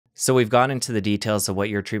So we've gone into the details of what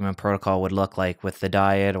your treatment protocol would look like with the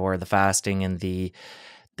diet or the fasting and the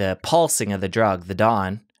pulsing of the drug, the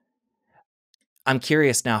Dawn. I'm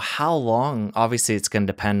curious now, how long, obviously it's going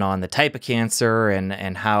to depend on the type of cancer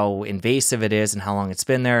and how invasive it is and how long it's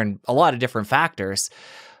been there and a lot of different factors.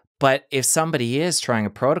 But if somebody is trying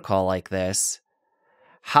a protocol like this,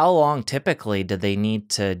 how long typically do they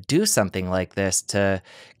need to do something like this to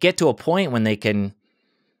get to a point when they can,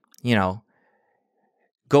 you know,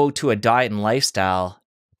 go to a diet and lifestyle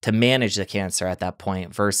to manage the cancer at that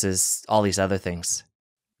point versus all these other things?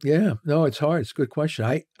 Yeah, no, it's hard. It's a good question.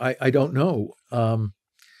 I don't know.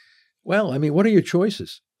 Well, I mean, what are your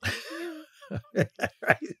choices?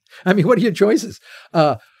 Right? I mean, what are your choices?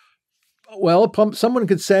 Well, someone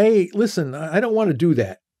could say, listen, I don't want to do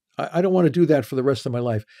that. I don't want to do that for the rest of my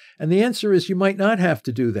life. And the answer is you might not have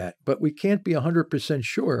to do that, but we can't be 100%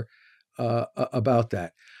 sure about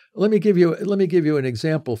that. Let me give you an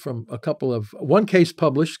example from one case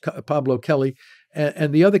published, Pablo Kelly,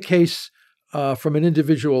 and the other case from an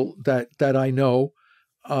individual that I know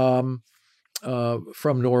from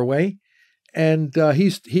Norway, and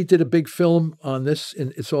he did a big film on this.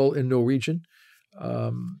 It's all in Norwegian.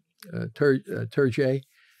 Terje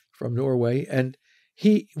from Norway, and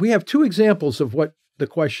we have two examples of what the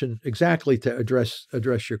question exactly to address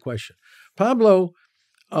your question. Pablo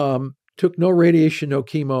took no radiation, no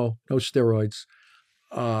chemo, no steroids.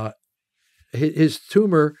 His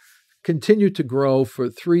tumor continued to grow for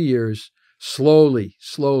 3 years, slowly.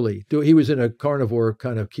 He was in a carnivore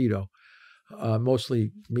kind of keto,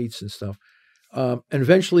 mostly meats and stuff. And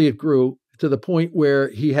eventually it grew to the point where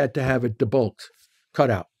he had to have it debulked,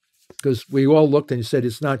 cut out, because we all looked and said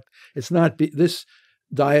it's not this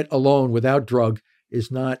diet alone without drug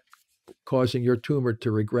is not causing your tumor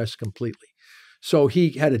to regress completely. So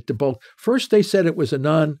he had it debulked. First, they said it was a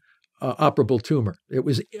non-operable tumor. It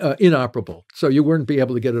was inoperable, so you wouldn't be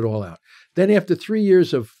able to get it all out. Then after 3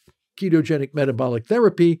 years of ketogenic metabolic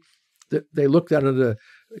therapy, they looked at it on a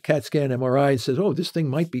CAT scan MRI and says, oh, this thing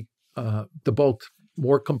might be debulked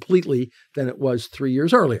more completely than it was 3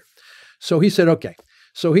 years earlier. So he said, okay.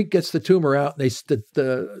 So he gets the tumor out, and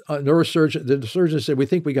the surgeon said, we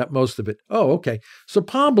think we got most of it. Oh, okay. So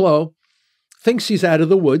Pablo thinks he's out of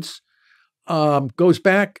the woods, goes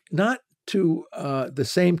back not to the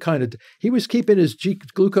same kind of, he was keeping his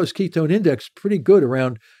glucose ketone index pretty good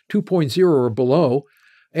around 2.0 or below.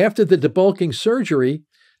 After the debulking surgery,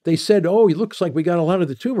 they said, oh, it looks like we got a lot of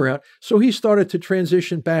the tumor out. So he started to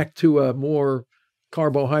transition back to a more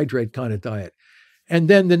carbohydrate kind of diet. And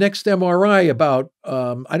then the next MRI about,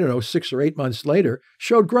 6 or 8 months later,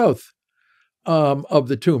 showed growth of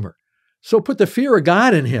the tumor. So put the fear of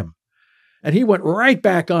God in him. And he went right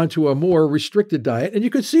back onto a more restricted diet. And you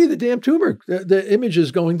could see the damn tumor, the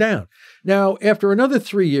images going down. Now, after another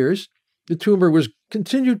 3 years, the tumor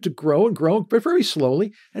continued to grow and grow, but very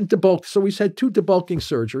slowly, and debulked. So he's had 2 debulking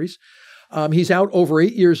surgeries. He's out over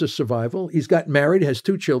 8 years of survival. He's got married, has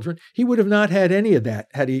 2 children. He would have not had any of that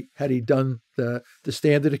had he done the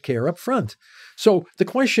standard of care up front. So the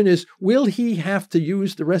question is, will he have to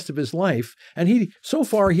use the rest of his life? And so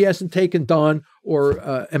far he hasn't taken Dawn or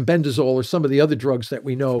embendazole or some of the other drugs that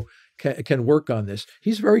we know can work on this.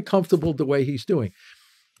 He's very comfortable the way he's doing.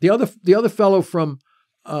 The other fellow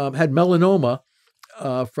had melanoma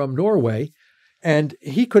from Norway. And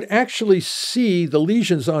he could actually see the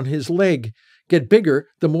lesions on his leg get bigger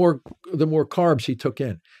the more carbs he took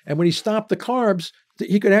in. And when he stopped the carbs,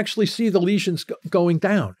 he could actually see the lesions going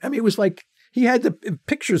down. I mean, it was like he had the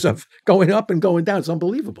pictures of going up and going down. It's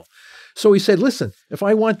unbelievable. So he said, listen, if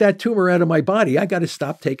I want that tumor out of my body, I got to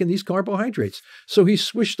stop taking these carbohydrates. So he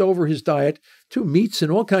switched over his diet to meats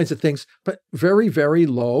and all kinds of things, but very, very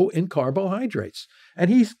low in carbohydrates. And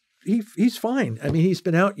he's fine. I mean, he's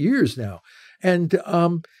been out years now. And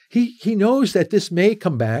he knows that this may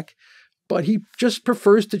come back, but he just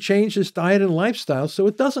prefers to change his diet and lifestyle so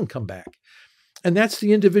it doesn't come back. And that's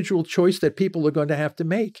the individual choice that people are going to have to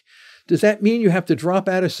make. Does that mean you have to drop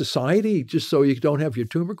out of society just so you don't have your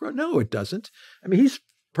tumor grow? No, it doesn't. I mean, he's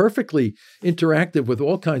perfectly interactive with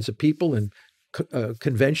all kinds of people and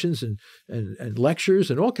conventions and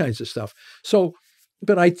lectures and all kinds of stuff. So,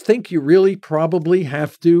 but I think you really probably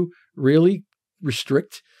have to really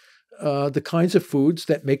restrict the kinds of foods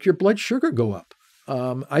that make your blood sugar go up.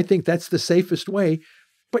 I think that's the safest way,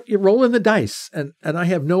 but you're rolling the dice. And I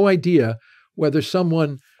have no idea whether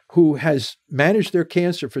someone who has managed their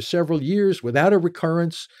cancer for several years without a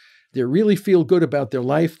recurrence, they really feel good about their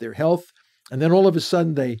life, their health, and then all of a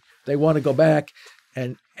sudden they want to go back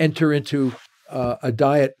and enter into a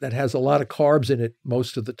diet that has a lot of carbs in it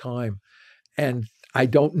most of the time. And I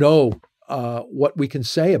don't know what we can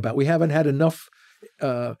say about. We haven't had enough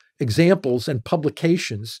examples and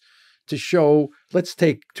publications to show, let's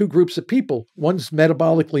take two groups of people. One's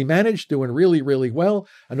metabolically managed, doing really, really well.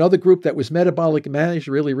 Another group that was metabolically managed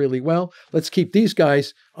really, really well. Let's keep these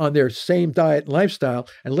guys on their same diet and lifestyle,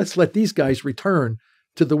 and let's let these guys return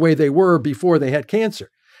to the way they were before they had cancer.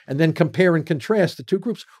 And then compare and contrast the two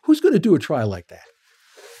groups. Who's going to do a trial like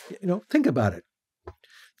that? Think about it.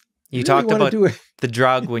 You talked about the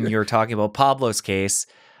drug when you were talking about Pablo's case.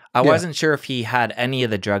 I wasn't sure if he had any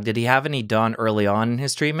of the drug. Did he have any dawn early on in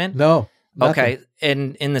his treatment? No. Nothing. Okay.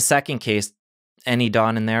 And in the second case, any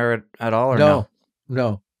dawn in there at all or no?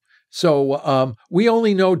 No. So we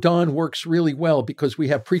only know dawn works really well because we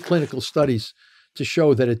have preclinical studies to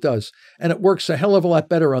show that it does. And it works a hell of a lot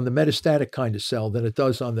better on the metastatic kind of cell than it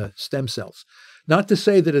does on the stem cells. Not to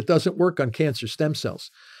say that it doesn't work on cancer stem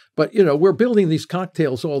cells, but we're building these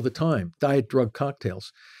cocktails all the time, diet drug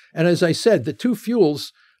cocktails. And as I said, the two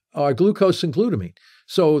fuels are glucose and glutamine.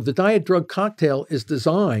 So the diet drug cocktail is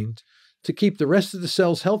designed to keep the rest of the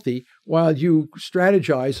cells healthy while you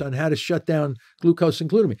strategize on how to shut down glucose and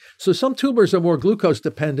glutamine. So some tumors are more glucose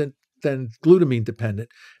dependent than glutamine dependent,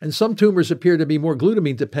 and some tumors appear to be more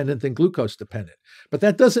glutamine dependent than glucose dependent. But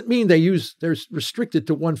that doesn't mean they're restricted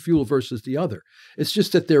to one fuel versus the other. It's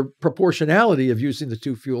just that their proportionality of using the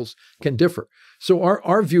two fuels can differ. So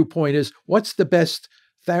our viewpoint is, what's the best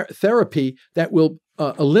therapy that will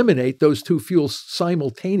eliminate those two fuels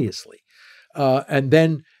simultaneously? And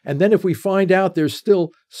then if we find out there's still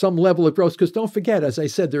some level of growth, because don't forget, as I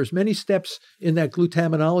said, there's many steps in that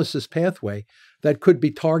glutaminolysis pathway that could be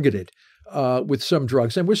targeted with some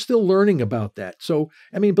drugs, and we're still learning about that. So,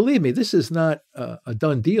 I mean, believe me, this is not a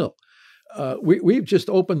done deal. We've just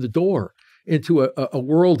opened the door into a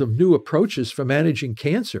world of new approaches for managing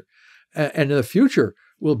cancer, and in the future,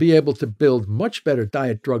 we'll be able to build much better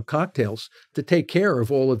diet drug cocktails to take care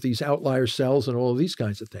of all of these outlier cells and all of these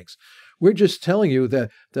kinds of things. We're just telling you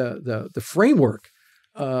the framework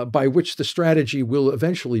by which the strategy will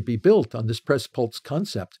eventually be built on this press pulse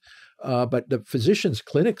concept. But the physicians,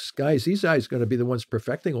 clinics, guys, these guys are going to be the ones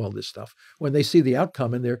perfecting all this stuff when they see the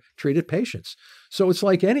outcome in their treated patients. So it's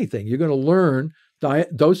like anything. You're going to learn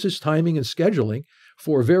diet, dosage, timing, and scheduling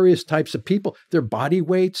for various types of people. Their body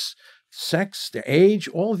weights, sex, their age,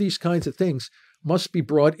 all of these kinds of things must be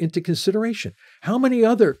brought into consideration. How many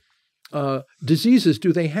other diseases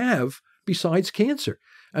do they have besides cancer?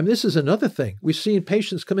 I mean, this is another thing. We've seen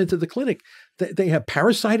patients come into the clinic. They have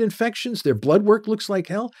parasite infections. Their blood work looks like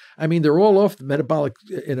hell. I mean, they're all off the metabolic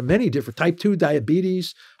in many different type 2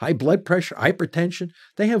 diabetes, high blood pressure, hypertension.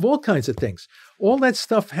 They have all kinds of things. All that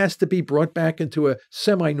stuff has to be brought back into a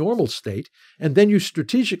semi-normal state. And then you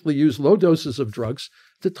strategically use low doses of drugs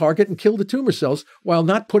to target and kill the tumor cells while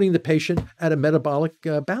not putting the patient at a metabolic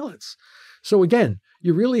balance. So again,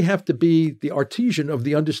 you really have to be the artisan of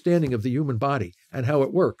the understanding of the human body and how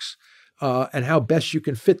it works, and how best you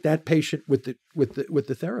can fit that patient with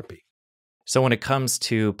the therapy. So when it comes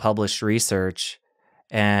to published research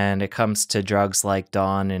and it comes to drugs like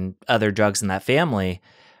Dawn and other drugs in that family,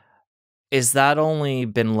 is that only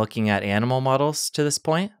been looking at animal models to this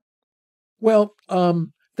point? Well,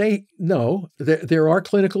 there are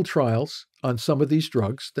clinical trials on some of these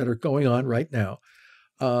drugs that are going on right now.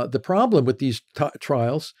 The problem with these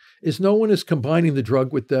trials is no one is combining the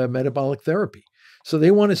drug with the metabolic therapy. So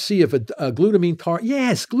they want to see if a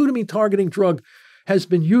glutamine targeting drug has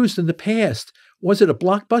been used in the past. Was it a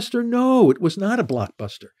blockbuster? No, it was not a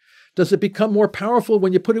blockbuster. Does it become more powerful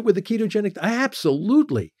when you put it with a ketogenic?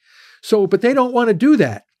 Absolutely. So, but they don't want to do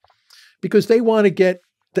that because they want to get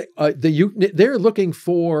they're looking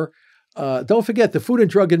for. Don't forget, the Food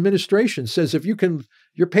and Drug Administration says if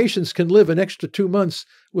your patients can live an extra 2 months,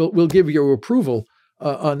 we'll give you approval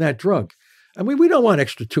on that drug. I mean, we don't want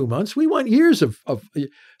extra 2 months. We want years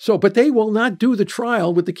but they will not do the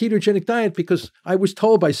trial with the ketogenic diet because I was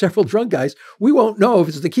told by several drug guys, we won't know if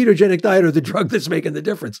it's the ketogenic diet or the drug that's making the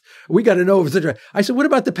difference. We got to know if it's the drug. I said, what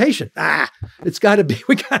about the patient? It's got to be,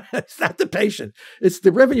 it's not the patient. It's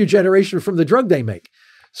the revenue generation from the drug they make.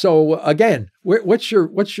 So again, what's your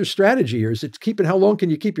strategy here? Is it how long can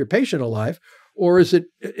you keep your patient alive? Or is it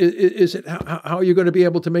how are you going to be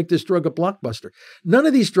able to make this drug a blockbuster? None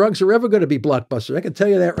of these drugs are ever going to be blockbusters. I can tell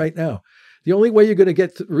you that right now. The only way you're going to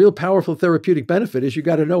get real powerful therapeutic benefit is you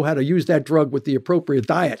got to know how to use that drug with the appropriate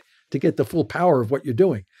diet to get the full power of what you're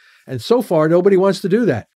doing. And so far, nobody wants to do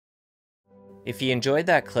that. If you enjoyed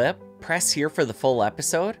that clip, press here for the full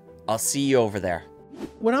episode. I'll see you over there.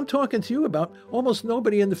 What I'm talking to you about, almost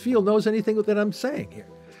nobody in the field knows anything that I'm saying here.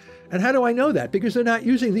 And how do I know that? Because they're not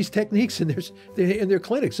using these techniques in their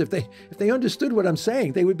clinics. If they understood what I'm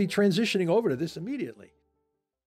saying, they would be transitioning over to this immediately.